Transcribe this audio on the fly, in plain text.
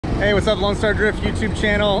Hey, what's up, Lone Star Drift YouTube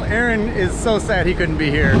channel? Aaron is so sad he couldn't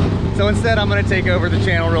be here. So instead, I'm gonna take over the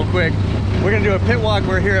channel real quick. We're gonna do a pit walk.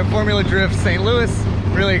 We're here at Formula Drift St. Louis.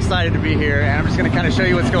 Really excited to be here, and I'm just gonna kind of show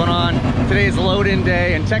you what's going on. Today is load-in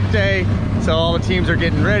day and tech day, so all the teams are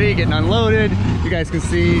getting ready, getting unloaded. You guys can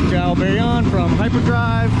see Jao Bayon from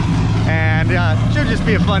Hyperdrive, and should just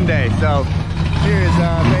be a fun day. So here's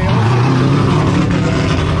Bayon.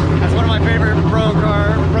 That's one of my favorite Pro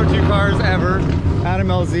 2 cars ever. Adam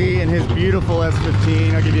LZ and his beautiful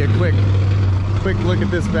S15. I'll give you a quick look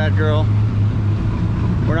at this bad girl.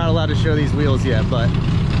 We're not allowed to show these wheels yet, but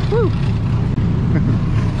woo.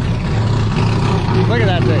 Look at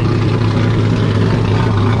that thing.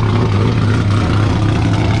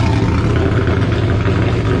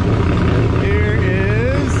 Here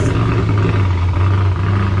is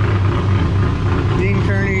Dean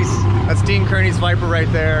Kearney's. That's Dean Kearney's Viper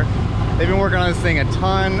right there. They've been working on this thing a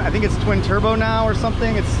ton. I think it's twin turbo now or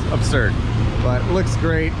something. It's absurd, but it looks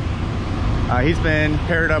great. He's been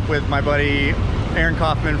paired up with my buddy Aaron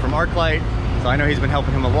Kaufman from ArcLight, so I know he's been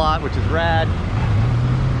helping him a lot, which is rad.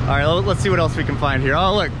 All right, let's see what else we can find here.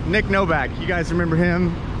 Oh, look, Nick Novak. You guys remember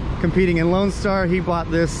him competing in Lone Star? He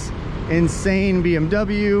bought this insane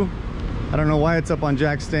BMW. I don't know why it's up on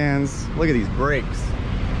jack stands. Look at these brakes.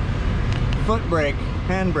 Foot brake,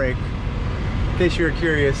 hand brake, in case you were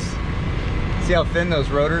curious. See how thin those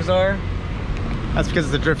rotors are? That's because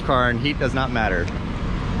it's a drift car and heat does not matter.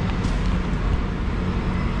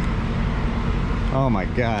 Oh my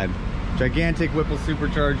God. Gigantic Whipple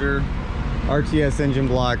supercharger, RTS engine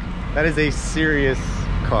block. That is a serious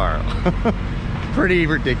car. Pretty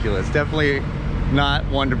ridiculous. Definitely not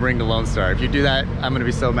one to bring to Lone Star. If you do that, I'm gonna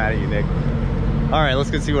be so mad at you, Nick. All right,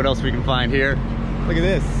 let's go see what else we can find here. Look at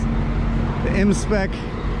this. The M-Spec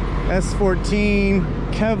S14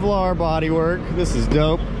 Kevlar bodywork. This is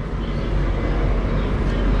dope.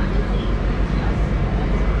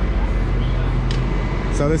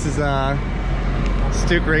 So this is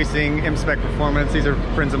Stuke Racing M-Spec Performance. These are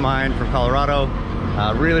friends of mine from Colorado.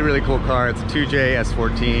 Really cool car. It's a 2J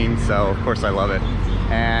S14, so of course I love it.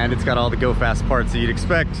 And it's got all the go fast parts that you'd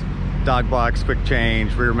expect. Dog box, quick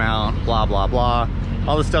change, rear mount, blah blah blah.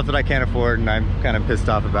 All the stuff that I can't afford and I'm kind of pissed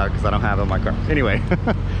off about because I don't have it on my car. Anyway,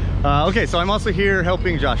 okay, so I'm also here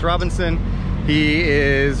helping Josh Robinson. He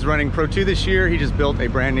is running Pro 2 this year. He just built a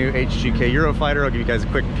brand new HGK Eurofighter. I'll give you guys a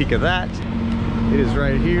quick peek of that. It is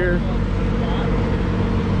right here.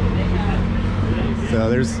 So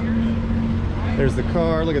there's the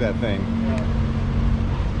car. Look at that thing.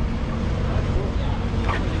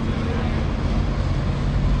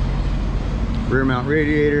 Rear mount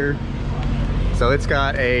radiator. So it's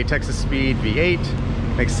got a Texas Speed V8,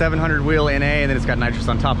 makes 700 wheel NA, and then it's got nitrous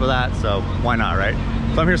on top of that, so why not, right?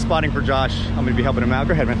 So I'm here spotting for Josh. I'm gonna be helping him out.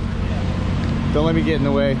 Go ahead, man. Don't let me get in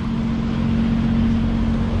the way.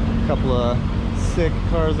 A couple of sick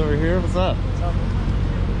cars over here. What's up? What's up?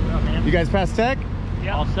 What's up, man? You guys passed tech?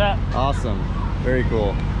 Yeah. All set. Awesome. Very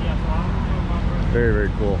cool. Very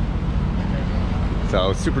cool.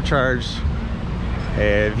 So supercharged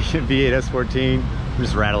a V8 S14. I'm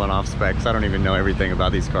just rattling off specs. I don't even know everything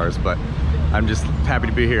about these cars, but I'm just happy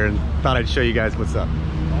to be here and thought I'd show you guys what's up.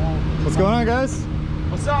 What's going on, guys?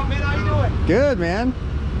 What's up, man? How you doing? Good, man.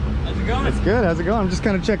 How's it going? It's good. How's it going? I'm just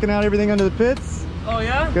kind of checking out everything under the pits. Oh,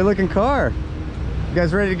 yeah? Good looking car. You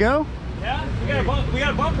guys ready to go? Yeah, we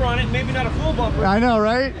got a bumper on it, maybe not a full bumper. I know,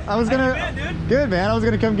 right? I was gonna. How you been, dude? Good, man. I was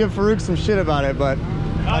gonna come give Farouk some shit about it, but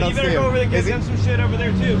I don't you better see go him. over there and give him some shit over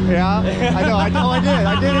there too. Yeah, I know. I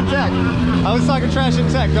did in tech. I was talking trash in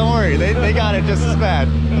tech. Don't worry, they got it just as bad.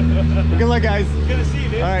 Good luck, guys. Good to see you,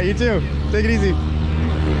 dude. All right, you too. Take it easy.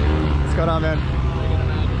 What's going on, man?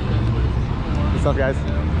 What's up, guys?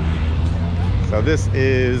 So this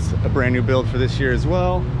is a brand new build for this year as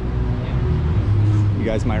well. You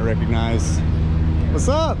guys might recognize. What's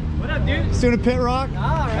up? What up, dude? Just doing a pit rock.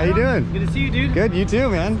 Ah, right. How you doing? Good to see you, dude. Good, you too,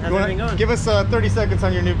 man. How's everything going? Give us 30 seconds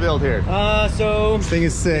on your new build here. So This thing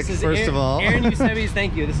is sick, first of all. Aaron Eusebi's,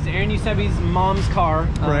 thank you. This is Aaron Eusebi's mom's car.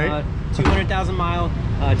 Right. 200,000 mile,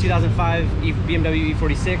 2005 BMW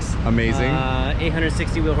E46. Amazing.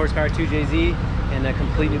 860 wheel horsepower, 2JZ, and a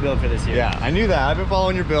complete new build for this year. Yeah, I knew that. I've been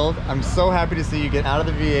following your build. I'm so happy to see you get out of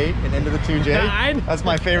the V8 and into the 2J. That's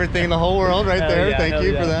my favorite thing in the whole world right there. Yeah, Thank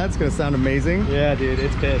you for that. It's gonna sound amazing. Yeah, dude,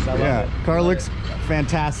 it's pissed. I love it. Car looks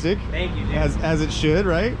fantastic. Thank you, dude. As it should,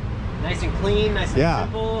 right? Nice and clean, nice and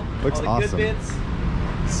simple. Looks all the awesome. good bits.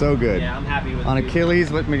 So good. Yeah, I'm happy with it. On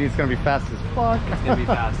Achilles, what means it's gonna be fast as fuck. It's gonna be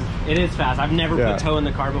fast. It is fast. I've never put toe in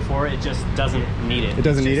the car before. It just doesn't need it. It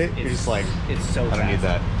doesn't need it? You're just like, it's so fast. I don't need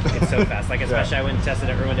that. It's so fast. Like, especially I went and tested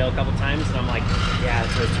at Irwindale a couple times, and I'm like, yeah,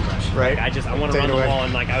 it's too much. Right. Like, I want to run the wall,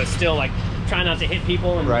 and like I was still like trying not to hit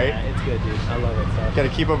people, and right. Yeah, it's good, dude. I love it. So. Got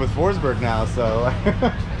to keep up with Forsberg now, so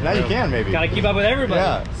now you can maybe. Got to keep up with everybody.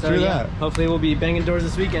 Yeah, so, true yeah, that. Hopefully we'll be banging doors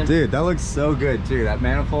this weekend. Dude, that looks so good too. That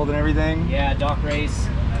manifold and everything. Yeah, dock race,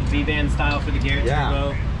 V-van style for the Garrett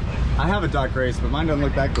turbo. I have a dock race, but mine doesn't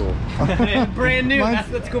look that cool. Brand new. That's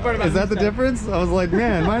the cool part about it. Is that the difference? I was like,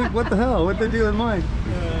 man, mine, what the hell? What'd they do in mine?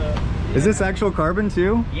 Is this actual carbon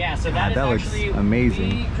too? Yeah, so that is actually looks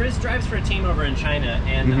amazing. Chris drives for a team over in China,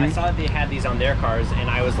 and I saw that they had these on their cars, and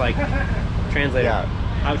I was like, translator. Yeah.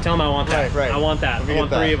 I would tell them I want that. Right. I want that. I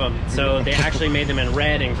want 3 of them. So they actually made them in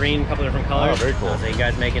red and green, a couple different colors. Oh, very cool. So you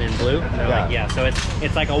guys make it in blue? Yeah. So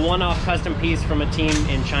it's like a one-off custom piece from a team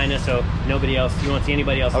in China. So nobody else. You won't see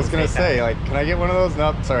anybody else. I was gonna say, like, can I get one of those?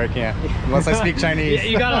 Nope, sorry, I can't. Unless I speak Chinese. Yeah,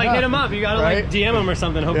 you gotta like hit them up. You gotta like DM them or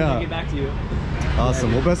something. Hopefully they'll get back to you.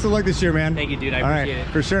 Awesome. Well, best of luck this year, man. Thank you, dude. I appreciate it.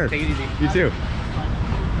 For sure. Take it easy. You too.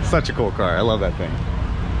 Such a cool car. I love that thing.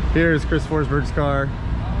 Here's Chris Forsberg's car.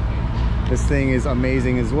 This thing is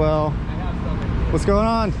amazing as well. What's going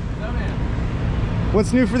on?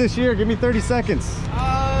 What's new for this year? Give me 30 seconds.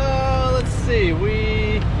 Let's see.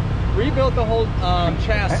 We rebuilt the whole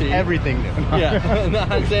chassis. Everything new. Yeah.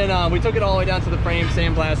 And then we took it all the way down to the frame,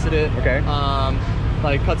 sandblasted it. Okay.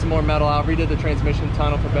 Like cut some more metal out, redid the transmission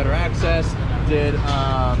tunnel for better access, did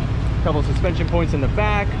a couple of suspension points in the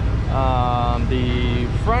back. The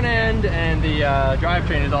front end and the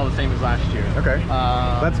drivetrain is all the same as last year. Okay.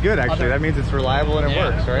 That's good, actually. That means it's reliable and it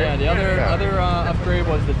works, right? Yeah, the other upgrade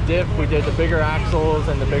was the diff. We did the bigger axles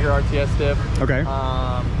and the bigger RTS diff. Okay.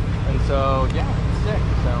 And so, yeah, it's sick.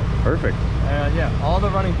 So. Perfect. Yeah, all the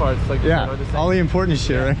running parts, like yeah, the same. all the important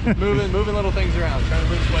shit, right? moving little things around, trying to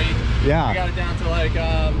boost weight. Yeah. We got it down to like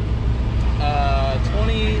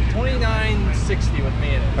 2960 with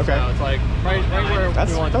me in it. Okay. So it's like right where we want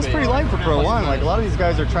to be. That's pretty light for Pro 1. Like a lot of these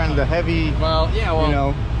guys are trying the heavy. Well, yeah. Well, you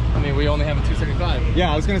know. I mean, we only have a 275.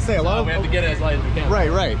 Yeah, I was gonna say a lot of. We have to get it as light as we can.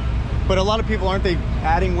 Right. But a lot of people, aren't they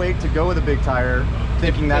adding weight to go with a big tire,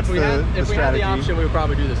 thinking that's the strategy? If we had the option, we would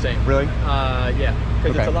probably do the same. Really? Yeah,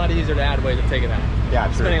 because it's a lot easier to add weight than take it out. Yeah,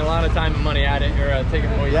 true. Spending a lot of time and money at it, or taking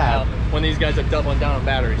weight out when these guys are doubling down on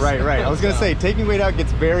batteries. Right. I was gonna say taking weight out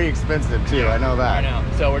gets very expensive too. I know that. I know.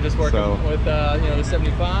 So we're just working with the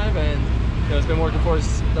 75, and it's been working for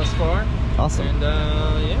us thus far. Awesome. And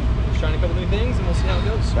yeah, just trying a couple new things, and we'll see how it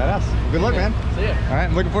goes. Badass. Good luck, man. See ya. All right,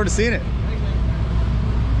 I'm looking forward to seeing it.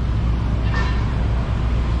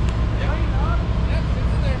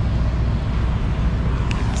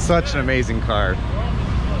 Such an amazing car,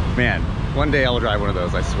 man. One day I'll drive one of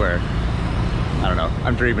those, I swear. I don't know,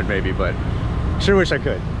 I'm dreaming maybe, but sure wish I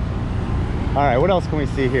could. All right, what else can we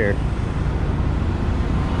see here?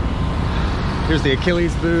 Here's the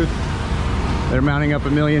Achilles booth. They're mounting up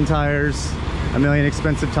 1 million tires, 1 million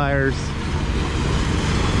expensive tires.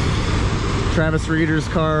 Travis Reeder's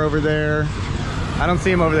car over there. I don't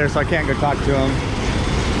see him over there, so I can't go talk to him.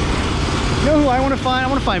 You know who I want to find? I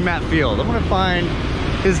want to find Matt Field. I want to find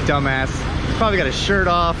his dumbass. He's probably got his shirt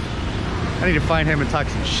off. I need to find him and talk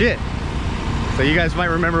some shit. So you guys might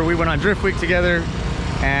remember we went on Drift Week together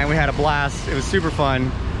and we had a blast. It was super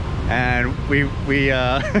fun. And we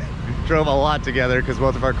drove a lot together because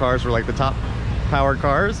both of our cars were like the top powered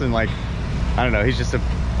cars. And like, I don't know, he's just an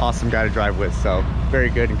awesome guy to drive with. So very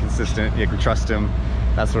good and consistent. You can trust him,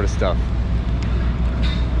 that sort of stuff.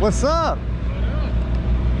 What's up?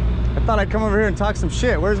 I thought I'd come over here and talk some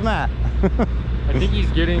shit. Where's Matt? I think he's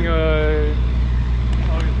getting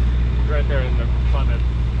right there in the front end.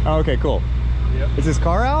 Oh, okay, cool. Yep. Is his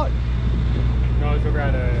car out? No, it's over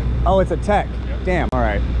at a... Oh, it's a tech. Yep. Damn, all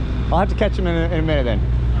right. I'll have to catch him in a minute then.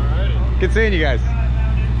 Alrighty. Good seeing you guys.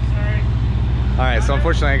 Sorry. All right, so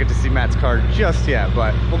unfortunately I didn't get to see Matt's car just yet,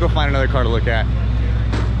 but we'll go find another car to look at.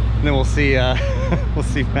 And then we'll see, we'll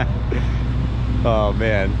see Matt. Oh,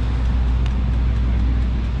 man.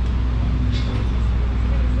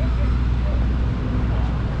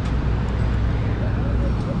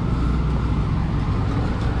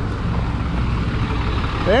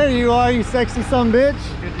 There you are, you sexy son bitch.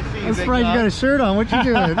 Good to see you. I'm surprised you got a shirt on. What you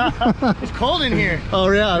doing? It's cold in here. Oh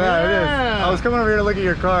yeah, it is. I was coming over here to look at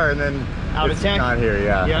your car and then it's not here.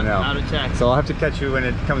 Yeah, I know. Out of tech. So I'll have to catch you when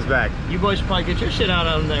it comes back. You boys should probably get your shit out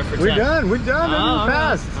on there for We're tech. done. We're done. Oh, We're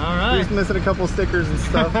passed. All right. We're just missing a couple stickers and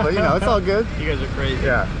stuff, but you know, it's all good. You guys are crazy.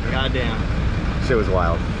 Yeah. Goddamn. Shit was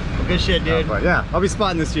wild. Well, good shit, dude. But yeah, I'll be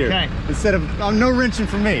spotting this year. Okay. Instead of, no wrenching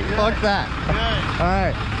for me. Good. Fuck that.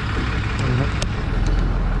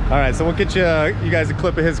 All right, so we'll get you guys a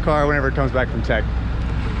clip of his car whenever it comes back from tech.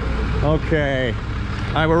 Okay.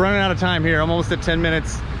 All right, we're running out of time here. I'm almost at 10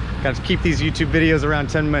 minutes. Got to keep these YouTube videos around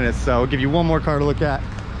 10 minutes, so I'll give you one more car to look at.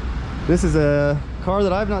 This is a car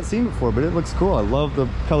that I've not seen before, but it looks cool. I love the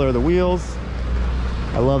color of the wheels.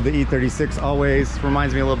 I love the E36 always.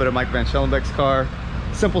 Reminds me a little bit of Mike Van Schellenbeck's car.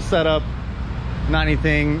 Simple setup, not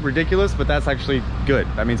anything ridiculous, but that's actually good.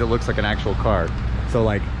 That means it looks like an actual car. So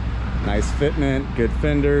like, nice fitment, good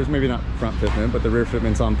fenders, maybe not front fitment, but the rear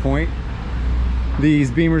fitment's on point.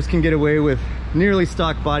 These Beamers can get away with nearly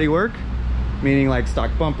stock bodywork, meaning like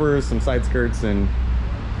stock bumpers, some side skirts, and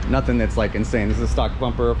nothing that's like insane. This is a stock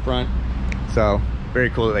bumper up front, so very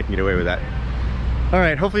cool that they can get away with that. All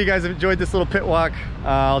right, hopefully you guys have enjoyed this little pit walk.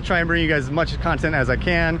 I'll try and bring you guys as much content as I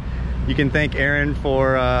can. You can thank Aaron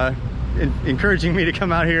for encouraging me to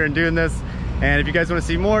come out here and doing this. And if you guys want to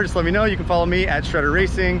see more, just let me know. You can follow me at Shredder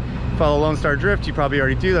Racing. Follow Lone Star Drift. You probably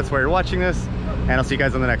already do. That's why you're watching this. And I'll see you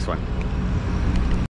guys on the next one.